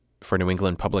For New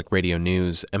England Public Radio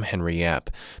News, I'm Henry Yap.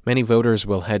 Many voters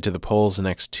will head to the polls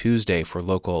next Tuesday for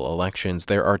local elections.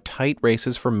 There are tight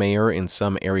races for mayor in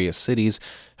some area cities.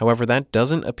 However, that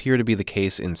doesn't appear to be the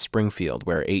case in Springfield,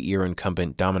 where 8-year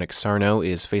incumbent Dominic Sarno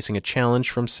is facing a challenge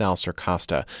from Sal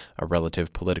Circosta, a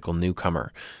relative political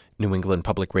newcomer. New England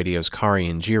Public Radio's Kari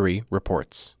Njiri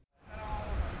reports.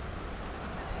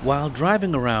 While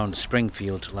driving around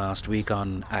Springfield last week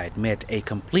on, I admit, a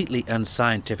completely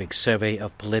unscientific survey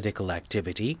of political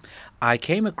activity, I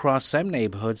came across some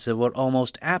neighborhoods that were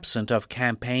almost absent of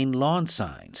campaign lawn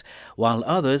signs, while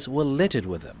others were littered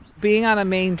with them. Being on a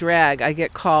main drag, I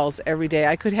get calls every day.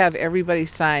 I could have everybody's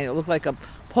sign. It looked like a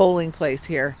polling place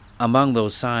here. Among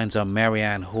those signs on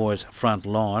Marianne Hoare's front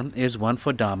lawn is one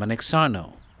for Dominic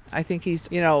Sarno. I think he's,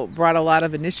 brought a lot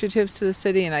of initiatives to the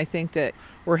city, and I think that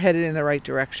we're headed in the right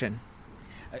direction.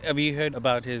 Have you heard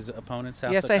about his opponent,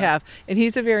 Sal? Yes, I have. And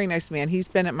he's a very nice man. He's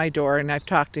been at my door, and I've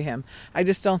talked to him. I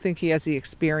just don't think he has the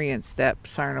experience that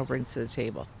Sarno brings to the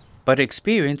table. But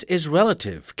experience is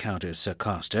relative, counters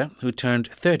Circosta, who turned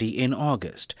 30 in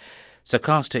August.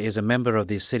 Circosta is a member of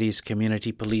the city's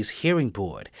Community Police Hearing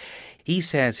Board. He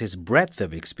says his breadth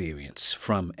of experience,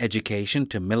 from education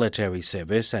to military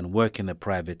service and work in the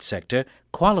private sector,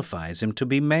 qualifies him to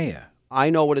be mayor.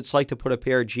 I know what it's like to put a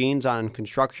pair of jeans on and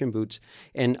construction boots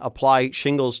and apply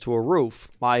shingles to a roof.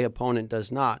 My opponent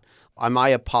does not. Am I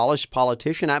a polished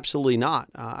politician? Absolutely not.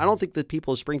 I don't think that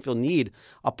people of Springfield need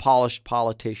a polished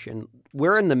politician.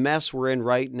 We're in the mess we're in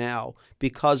right now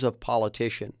because of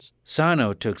politicians.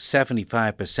 Sarno took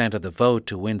 75% of the vote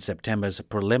to win September's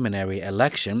preliminary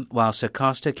election, while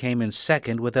Circosta came in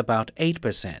second with about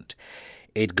 8%.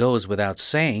 It goes without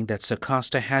saying that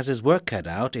Circosta has his work cut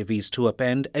out if he's to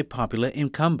upend a popular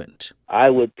incumbent. I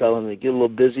would tell him to get a little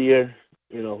busier,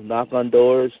 knock on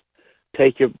doors,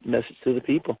 take your message to the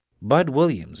people. Bud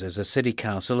Williams is a city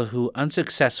councilor who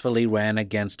unsuccessfully ran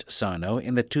against Sarno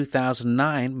in the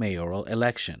 2009 mayoral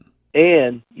election.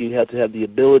 And you have to have the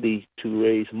ability to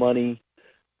raise money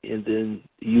and then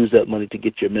use that money to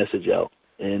get your message out.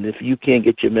 And if you can't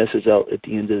get your message out at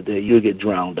the end of the day, you'll get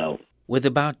drowned out. With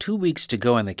about 2 weeks to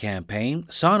go in the campaign,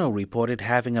 Sarno reported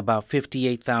having about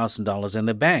 $58,000 in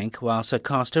the bank, while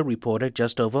Circosta reported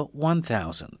just over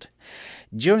 $1,000.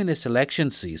 During this election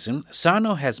season,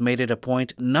 Sarno has made it a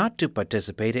point not to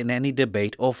participate in any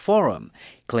debate or forum,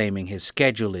 claiming his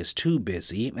schedule is too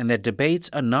busy and that debates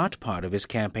are not part of his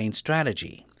campaign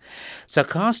strategy.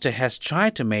 Circosta has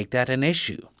tried to make that an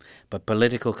issue, but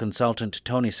political consultant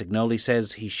Tony Signoli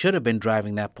says he should have been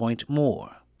driving that point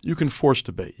more. You can force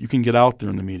debate. You can get out there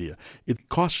in the media. It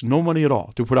costs no money at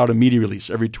all to put out a media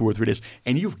release every 2 or 3 days.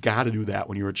 And you've got to do that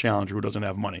when you're a challenger who doesn't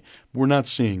have money. We're not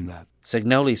seeing that.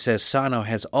 Signoli says Sarno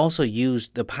has also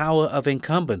used the power of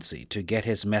incumbency to get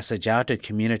his message out at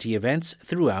community events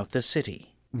throughout the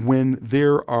city. When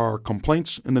there are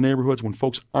complaints in the neighborhoods, when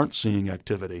folks aren't seeing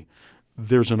activity,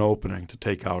 there's an opening to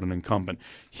take out an incumbent.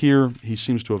 Here, he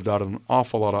seems to have dotted an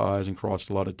awful lot of I's and crossed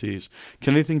a lot of T's.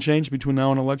 Can anything change between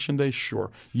now and Election Day? Sure.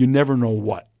 You never know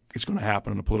what is going to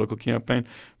happen in a political campaign,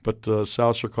 but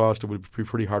Sal Circosta would be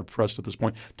pretty hard-pressed at this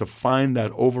point to find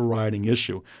that overriding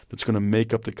issue that's going to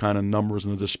make up the kind of numbers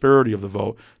and the disparity of the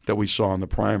vote that we saw in the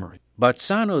primary. But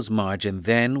Sarno's margin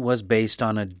then was based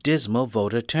on a dismal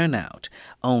voter turnout.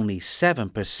 Only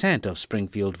 7% of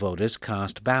Springfield voters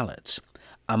cast ballots.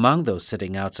 Among those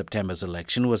sitting out September's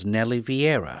election was Nellie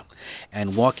Vieira.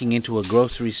 And walking into a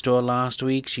grocery store last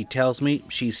week, she tells me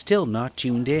she's still not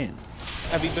tuned in.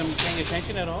 Have you been paying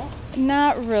attention at all?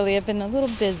 Not really. I've been a little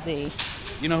busy.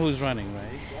 You know who's running,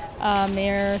 right?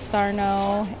 Mayor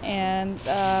Sarno and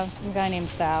some guy named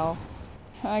Sal.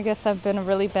 I guess I've been a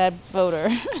really bad voter.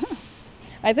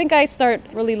 I think I start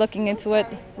really looking into it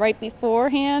right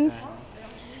beforehand.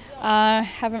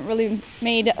 Haven't really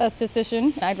made a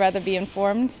decision. I'd rather be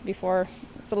informed before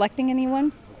selecting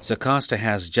anyone. Circosta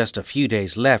has just a few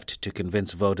days left to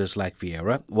convince voters like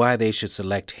Vieira why they should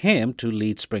select him to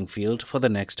lead Springfield for the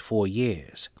next 4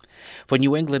 years. For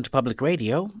New England Public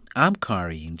Radio, I'm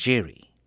Kari Njiri.